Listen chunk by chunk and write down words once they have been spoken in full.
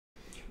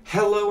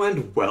Hello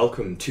and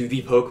welcome to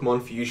the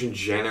Pokemon Fusion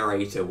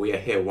Generator. We are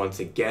here once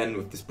again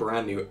with this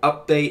brand new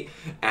update,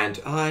 and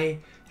I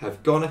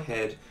have gone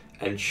ahead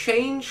and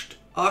changed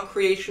our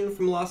creation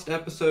from last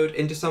episode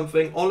into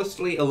something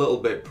honestly a little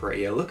bit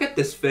prettier. Look at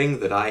this thing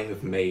that I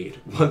have made.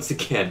 Once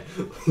again,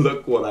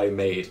 look what I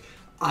made.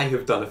 I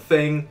have done a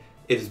thing,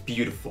 it is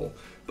beautiful.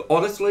 But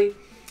honestly,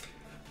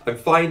 I'm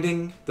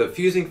finding that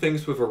fusing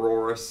things with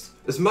Aurorus,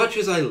 as much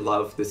as I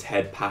love this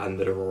head pattern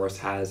that Aurorus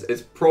has,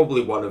 it's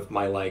probably one of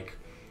my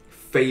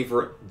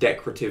favorite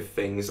decorative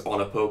things on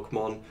a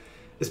Pokemon.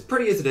 As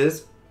pretty as it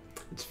is,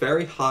 it's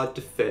very hard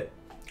to fit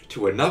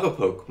to another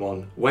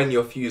Pokemon when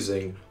you're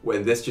fusing,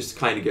 when this just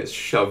kind of gets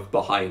shoved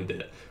behind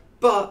it.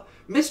 But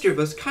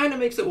Mischievous kind of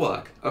makes it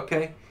work,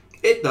 okay?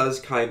 It does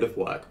kind of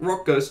work.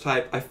 Rock Ghost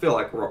type, I feel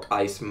like Rock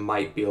Ice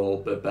might be a little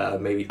bit better.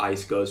 Maybe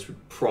Ice Ghost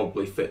would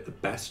probably fit the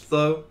best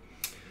though.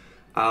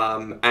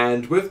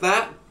 And with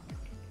that,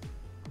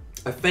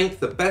 I think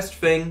the best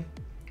thing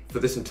for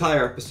this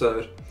entire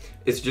episode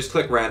is just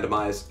click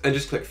randomize and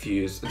just click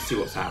fuse and see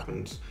what's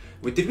happened.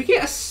 Did we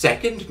get a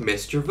second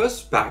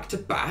Mischievous back to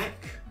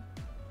back?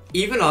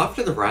 Even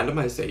after the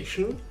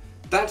randomization?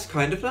 That's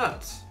kind of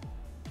nuts.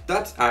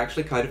 That's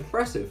actually kind of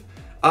impressive.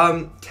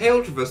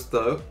 Taildravis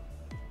though,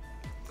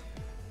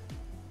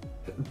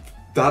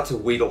 that's a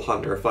Weedle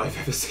Hunter if I've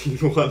ever seen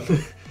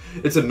one.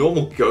 It's a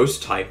normal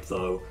ghost type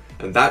though,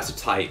 and that's a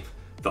type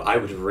that I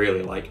would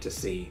really like to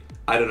see.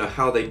 I don't know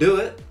how they do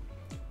it,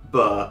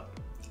 but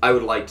I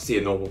would like to see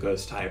a normal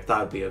ghost type. That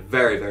would be a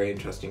very, very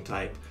interesting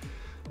type.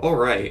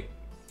 Alright,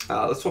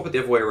 let's swap it the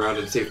other way around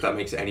and see if that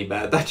makes it any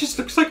better. That just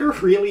looks like a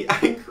really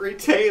angry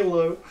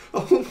Tailo.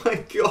 Oh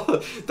my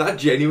god, that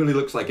genuinely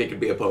looks like it could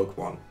be a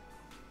Pokemon.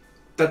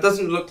 That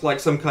doesn't look like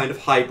some kind of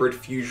hybrid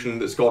fusion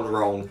that's gone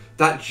wrong.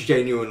 That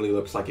genuinely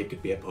looks like it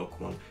could be a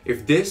Pokemon.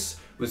 If this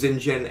was in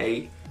Gen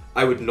 8,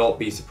 I would not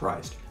be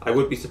surprised. I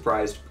would be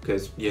surprised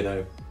because, you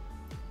know,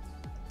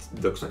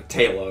 looks like a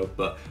Tailo,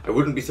 but I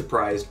wouldn't be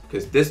surprised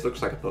because this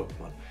looks like a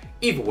Pokemon.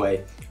 Either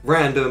way,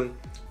 random,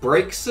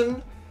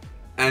 Braixen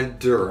and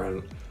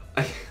Durant.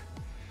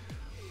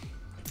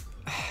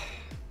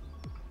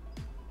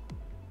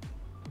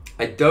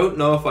 I don't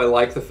know if I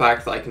like the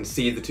fact that I can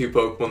see the two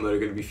Pokemon that are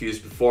going to be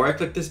fused before I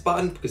click this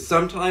button, because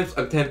sometimes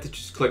I'm tempted to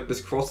just click this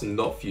cross and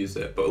not fuse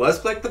it, but let's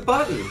click the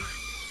button.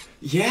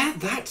 Yeah,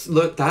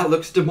 that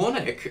looks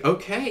demonic.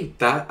 Okay,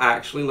 that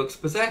actually looks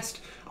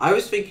possessed. I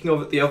was thinking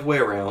of it the other way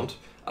around.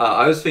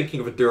 I was thinking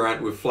of a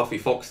Durant with fluffy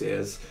fox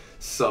ears,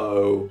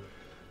 so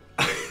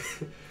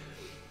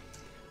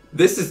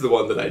this is the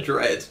one that I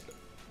dread.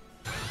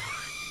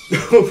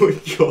 Oh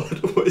my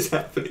god, what is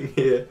happening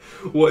here?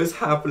 What is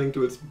happening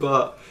to its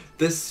butt?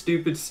 This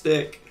stupid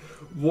stick.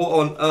 What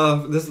on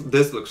earth?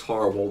 This looks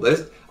horrible.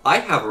 I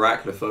have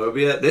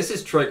arachnophobia. This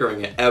is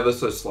triggering it ever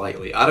so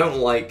slightly. I don't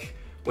like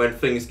when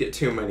things get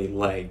too many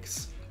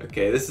legs.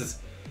 Okay, this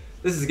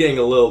is getting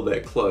a little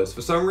bit close.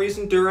 For some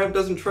reason, Durant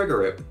doesn't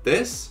trigger it, but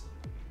this?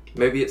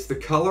 Maybe it's the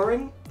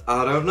coloring?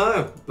 I don't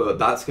know, but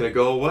that's gonna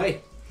go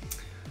away.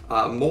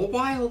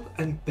 Mobile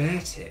and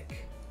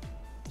Beartic.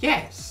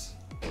 Yes.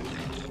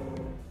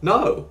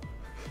 No.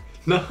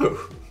 No.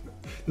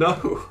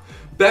 No.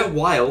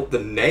 Bearwild, the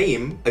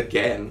name,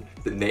 again,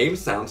 the name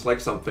sounds like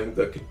something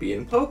that could be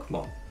in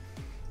Pokemon.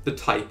 The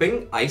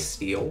typing, Ice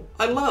Steel,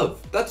 I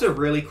love. That's a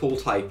really cool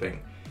typing.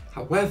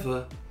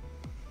 However,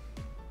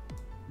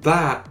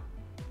 that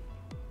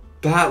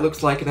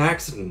looks like an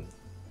accident.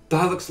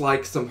 That looks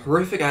like some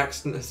horrific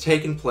accident has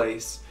taken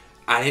place,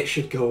 and it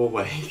should go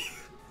away.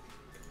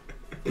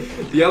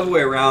 The other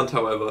way around,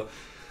 however,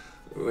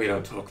 we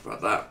don't talk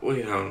about that.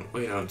 We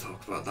don't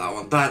talk about that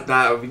one. That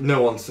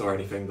no one saw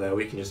anything there.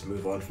 We can just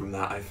move on from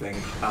that, I think.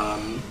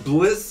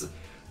 Bliss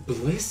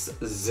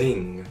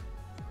Zing.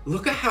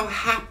 Look at how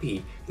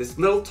happy this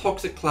little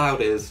toxic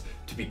cloud is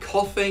to be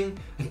coughing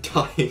and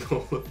dying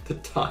all of the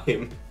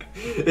time.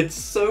 It's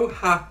so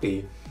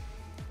happy.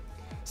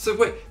 So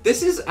wait,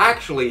 this is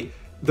actually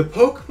the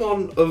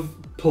Pokemon of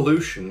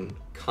pollution,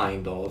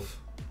 kind of.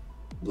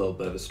 A little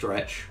bit of a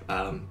stretch.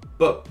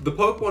 But the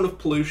Pokemon of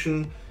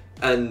pollution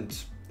and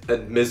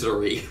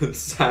misery and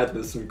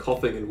sadness and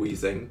coughing and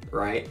wheezing,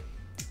 right?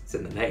 It's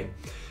in the name.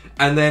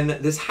 And then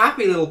this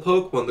happy little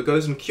Pokemon that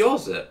goes and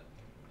cures it.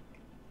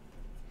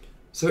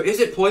 So is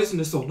it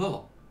poisonous or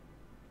not?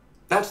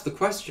 That's the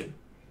question.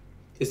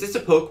 Is this a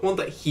Pokemon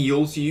that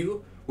heals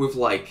you with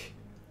like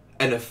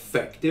an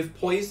effective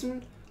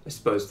poison? I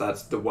suppose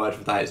that's the word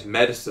for that is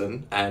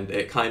medicine, and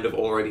it kind of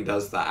already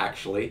does that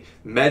actually.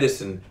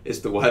 Medicine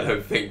is the word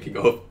I'm thinking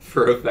of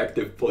for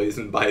effective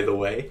poison, by the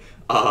way.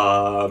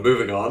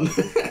 Moving on.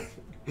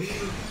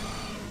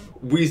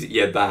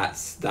 Yeah,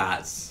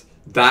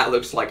 that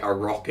looks like a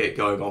rocket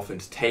going off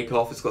into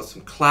takeoff. It's got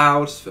some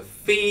clouds for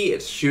feet,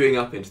 it's shooting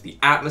up into the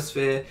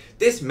atmosphere.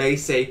 This may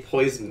say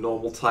poison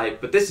normal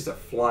type, but this is a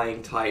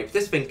flying type.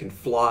 This thing can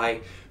fly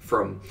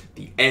from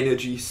the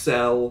energy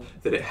cell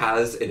that it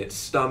has in its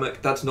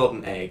stomach. That's not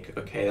an egg,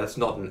 okay? That's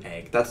not an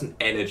egg. That's an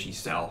energy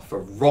cell for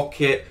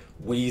Rocket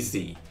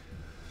Wheezy.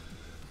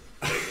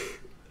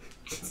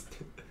 Is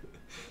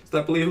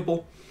that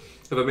believable?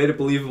 Have I made a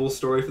believable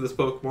story for this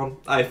Pokemon?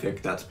 I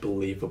think that's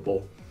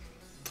believable.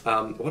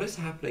 What is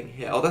happening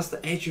here? Oh, that's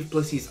the edge of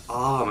Blissy's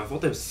arm. I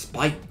thought there were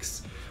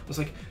spikes. I was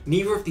like,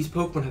 neither of these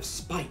Pokemon have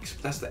spikes,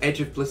 but that's the edge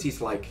of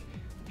Blissy's, like,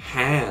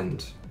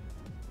 hand.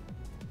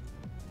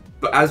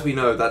 But as we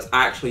know, that's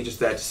actually just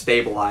there to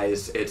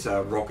stabilize its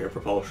rocket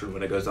propulsion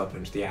when it goes up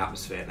into the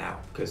atmosphere now,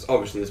 because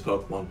obviously this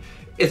Pokemon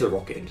is a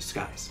rocket in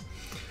disguise.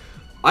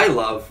 I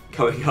love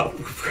coming up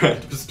with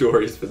random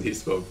stories for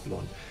these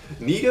Pokemon.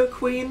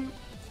 Nidoqueen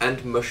and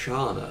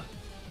Mushana.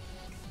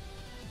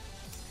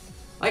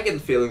 I get the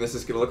feeling this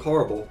is gonna look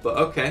horrible, but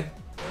okay.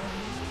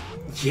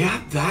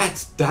 Yeah,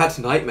 that's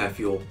Nightmare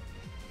Fuel.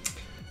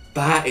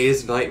 That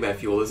is Nightmare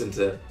Fuel, isn't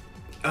it?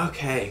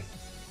 Okay.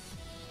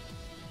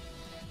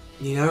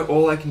 You know,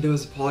 all I can do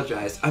is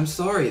apologize. I'm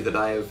sorry that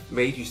I have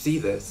made you see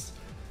this.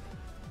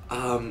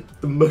 The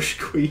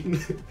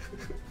Mushqueen.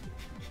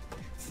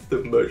 The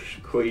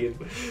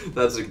Mushqueen.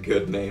 That's a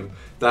good name.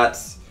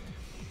 That's...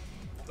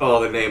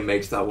 Oh, the name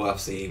makes that worth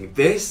seeing.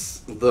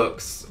 This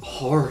looks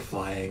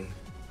horrifying.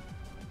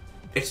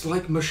 It's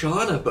like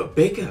Mushana, but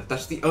bigger.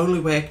 That's the only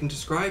way I can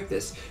describe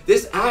this.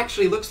 This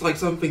actually looks like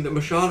something that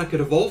Mushana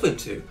could evolve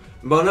into.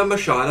 Mona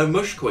Mushana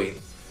Mushqueen.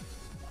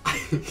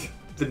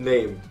 The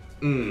name.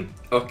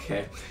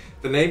 Okay.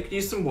 The name could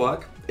use some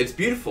work. It's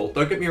beautiful,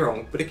 don't get me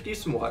wrong, but it could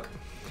use some work.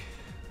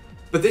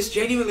 But this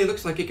genuinely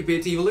looks like it could be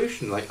its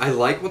evolution. Like, I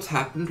like what's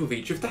happened with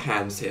each of the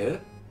hands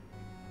here.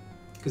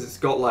 Because it's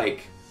got,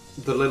 like,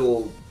 the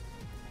little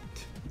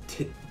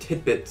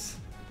tidbits.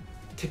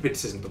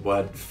 Tidbits isn't the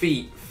word.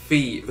 Feet,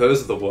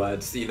 those are the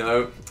words, you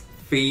know?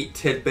 Feet,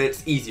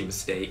 tidbits, easy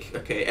mistake.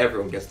 Okay,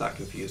 everyone gets that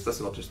confused,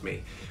 that's not just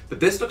me. But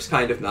this looks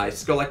kind of nice.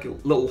 It's got, like,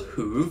 little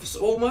hooves,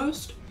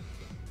 almost.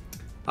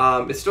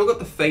 It's still got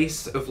the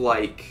face of,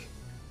 like,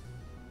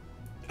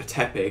 a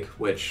Tepig,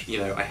 which, you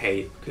know, I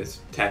hate, because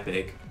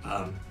Tepig,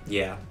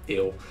 yeah,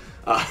 ew.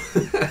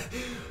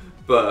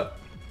 But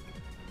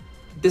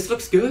this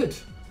looks good.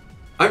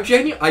 I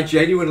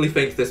genuinely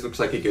think this looks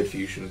like a good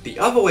fusion. The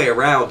other way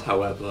around,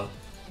 however...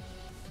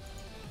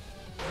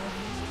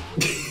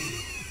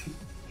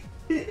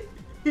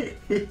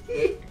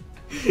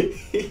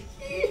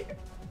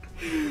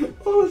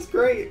 Oh, that's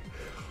great.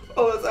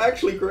 Oh, that's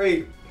actually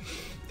great.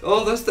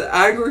 Oh, that's the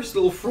angriest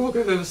little frog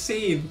I've ever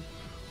seen.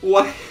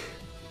 What?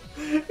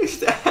 It's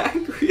the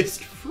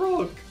angriest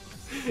frog.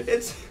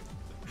 It's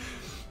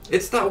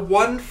that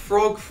one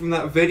frog from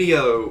that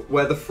video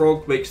where the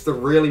frog makes the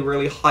really,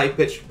 really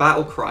high-pitched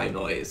battle cry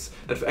noise.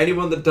 And for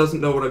anyone that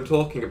doesn't know what I'm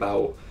talking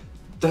about,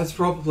 that's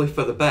probably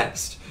for the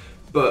best.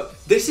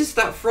 But this is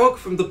that frog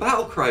from the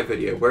battle cry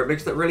video where it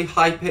makes that really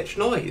high-pitched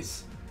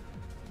noise.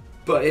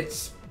 But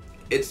it's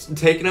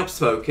taken up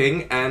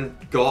smoking and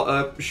got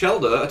a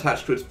shelter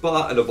attached to its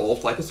butt and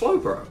evolved like a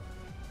Slowbro.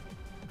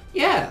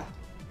 Yeah.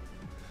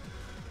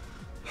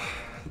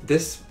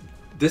 This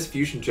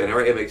fusion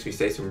generator makes me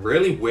say some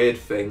really weird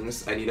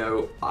things, and you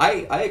know,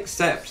 I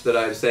accept that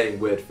I'm saying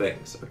weird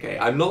things, okay?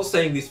 I'm not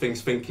saying these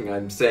things thinking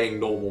I'm saying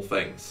normal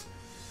things.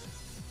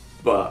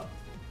 But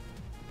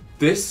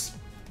this,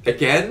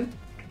 again,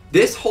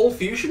 this whole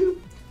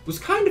fusion was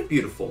kind of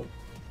beautiful.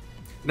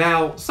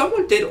 Now,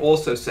 someone did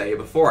also say,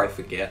 before I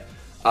forget,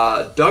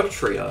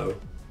 Dugtrio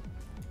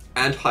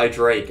and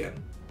Hydreigon.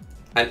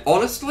 And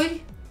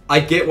honestly, I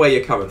get where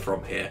you're coming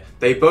from here.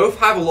 They both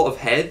have a lot of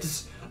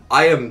heads.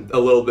 I am a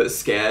little bit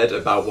scared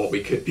about what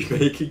we could be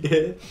making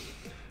here.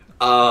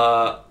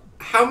 How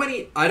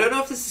many... I don't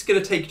know if this is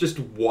going to take just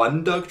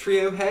one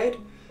Dugtrio head,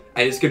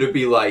 and it's going to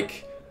be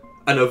like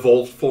an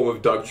evolved form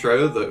of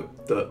Dugtrio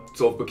that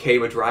sort of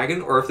became a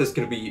dragon, or if there's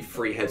going to be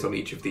 3 heads on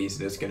each of these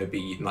and it's going to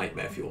be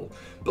Nightmare Fuel.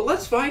 But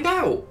let's find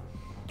out!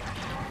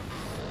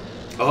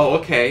 Oh,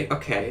 okay.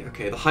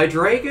 The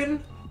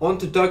Hydreigon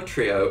onto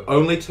Dugtrio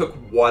only took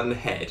 1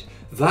 head.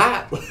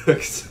 That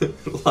looks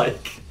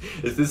like...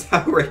 Is this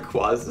how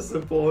Rayquazas are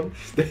born?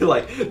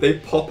 They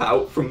pop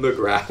out from the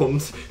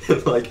ground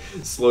and, like,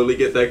 slowly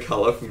get their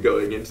color from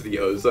going into the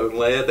ozone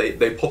layer.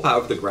 They pop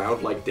out of the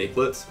ground like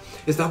Digletts.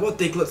 Is that what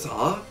Digletts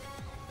are?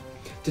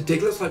 Do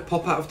Digletts, like,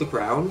 pop out of the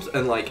ground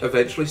and, like,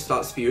 eventually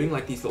start spewing,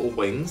 like, these little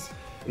wings?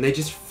 And they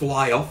just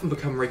fly off and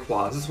become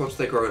Rayquazas once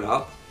they're grown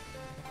up?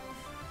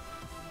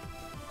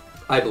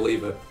 I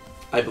believe it.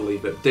 I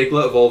believe it.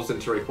 Diglett evolves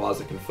into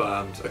Rayquaza,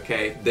 confirmed.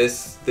 Okay,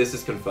 this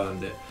has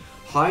confirmed it.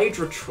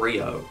 Hydra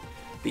Trio.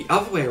 The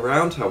other way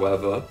around,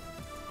 however...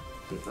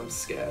 I'm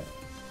scared.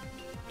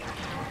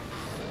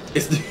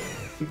 It's...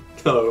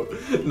 No,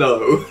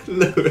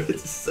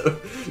 it's so...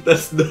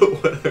 That's not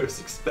what I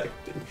was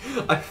expecting.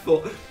 I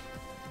thought...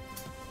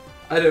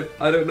 I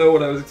don't know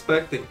what I was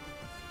expecting.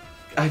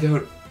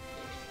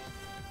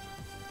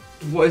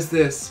 What is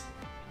this?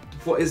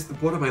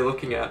 What am I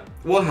looking at?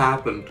 What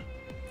happened?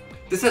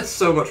 This had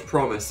so much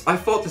promise. I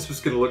thought this was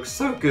gonna look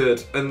so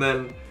good, and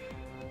then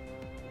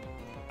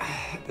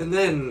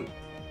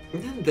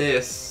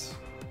this.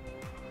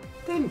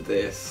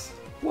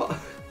 What?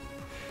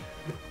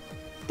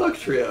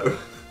 Dugtrio.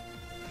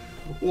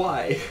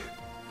 Why?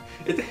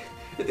 It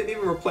It didn't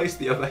even replace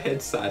the other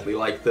heads, sadly.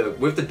 Like,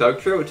 with the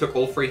Dugtrio, it took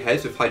all 3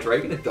 heads. With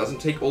Hydreigon, it doesn't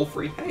take all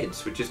 3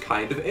 heads, which is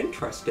kind of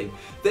interesting.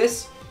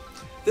 This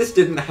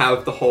didn't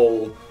have the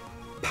whole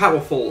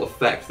powerful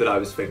effect that I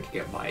was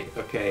thinking it might,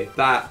 okay?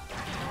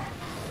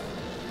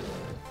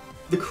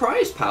 The cry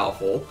is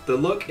powerful, the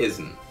look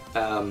isn't.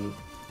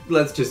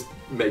 Let's just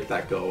make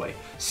that go away.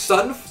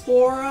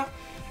 Sunflora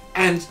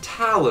and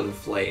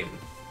Talonflame.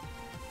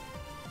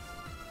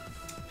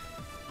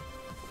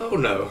 Oh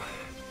no.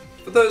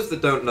 For those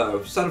that don't know,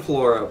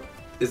 Sunflora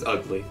is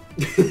ugly.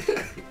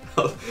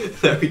 Oh,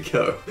 there we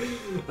go.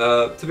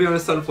 To be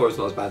honest, Sunflora is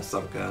not as bad as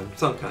Suncan.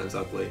 Suncan's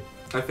ugly.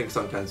 I think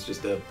Suncan's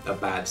just a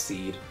bad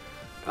seed.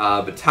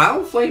 But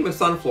Talonflame and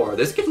Sunflora,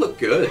 this could look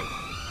good.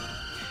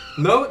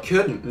 No, it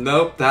couldn't.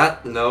 Nope,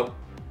 nope.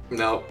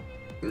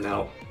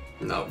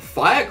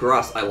 Fire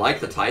Grass, I like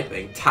the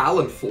typing.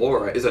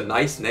 Talonflora is a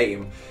nice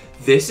name.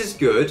 This is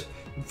good.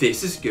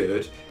 This is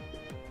good.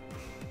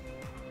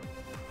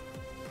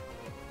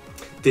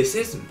 This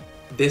isn't.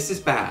 This is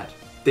bad.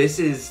 This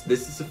is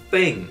a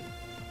thing.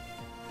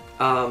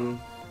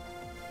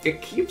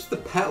 It keeps the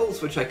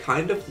petals, which I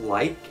kind of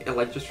like. It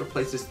like just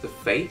replaces the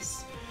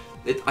face.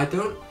 I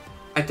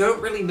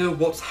don't really know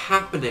what's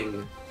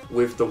happening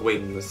with the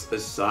wings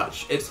as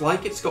such. It's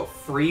like it's got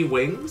 3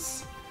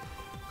 wings.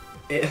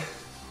 It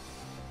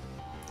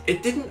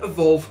didn't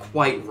evolve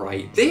quite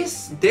right.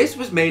 This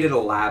was made in a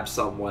lab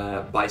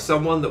somewhere by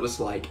someone that was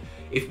like,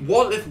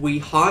 what if we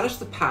harness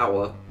the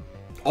power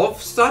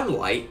of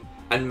sunlight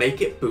and make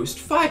it boost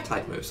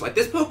Fire-type moves? Like,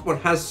 this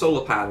Pokemon has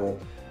Solar Panel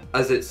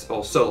as its,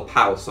 or Solar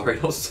Power, sorry,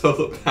 not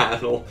Solar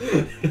Panel,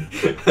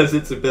 as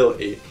its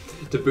ability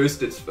to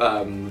boost its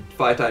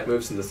Fire-type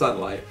moves in the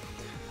sunlight.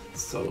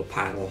 Solar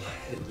Panel,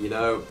 you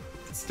know,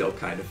 it still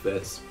kind of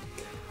fits.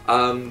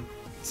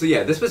 So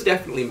yeah, this was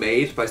definitely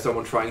made by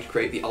someone trying to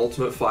create the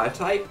ultimate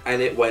Fire-type,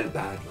 and it went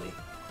badly.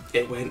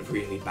 It went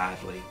really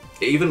badly.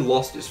 It even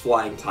lost its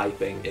flying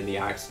typing in the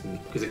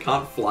accident, because it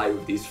can't fly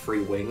with these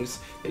 3 wings.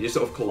 They just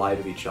sort of collide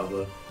with each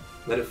other.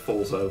 Then it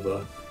falls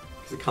over,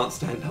 because it can't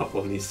stand up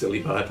on these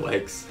silly bird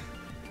legs.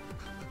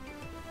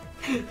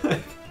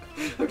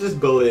 I'm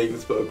just bullying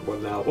this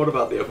Pokemon now. What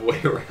about the other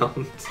way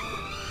around?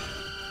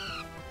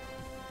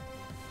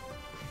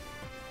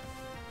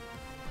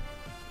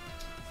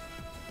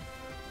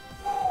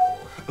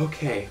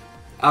 Okay.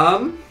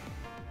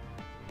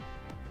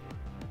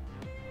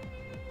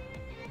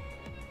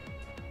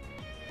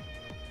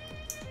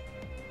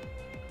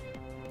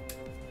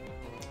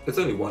 There's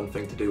only one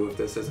thing to do with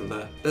this, isn't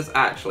there? There's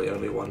actually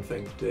only one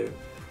thing to do.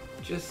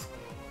 Just...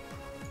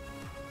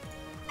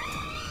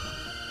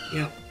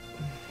 Yep.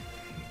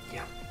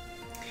 Yep.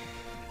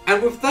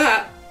 And with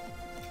that,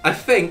 I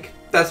think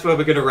that's where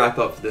we're gonna wrap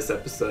up for this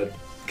episode.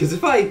 Because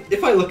if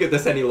I look at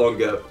this any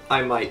longer,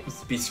 I might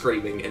be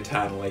screaming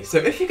internally. So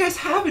if you guys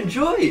have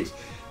enjoyed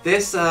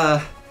this,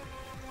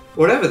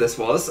 whatever this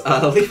was,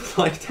 leave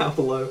a like down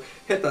below,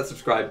 hit that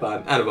subscribe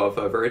button, and without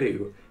further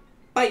ado,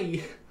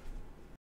 bye!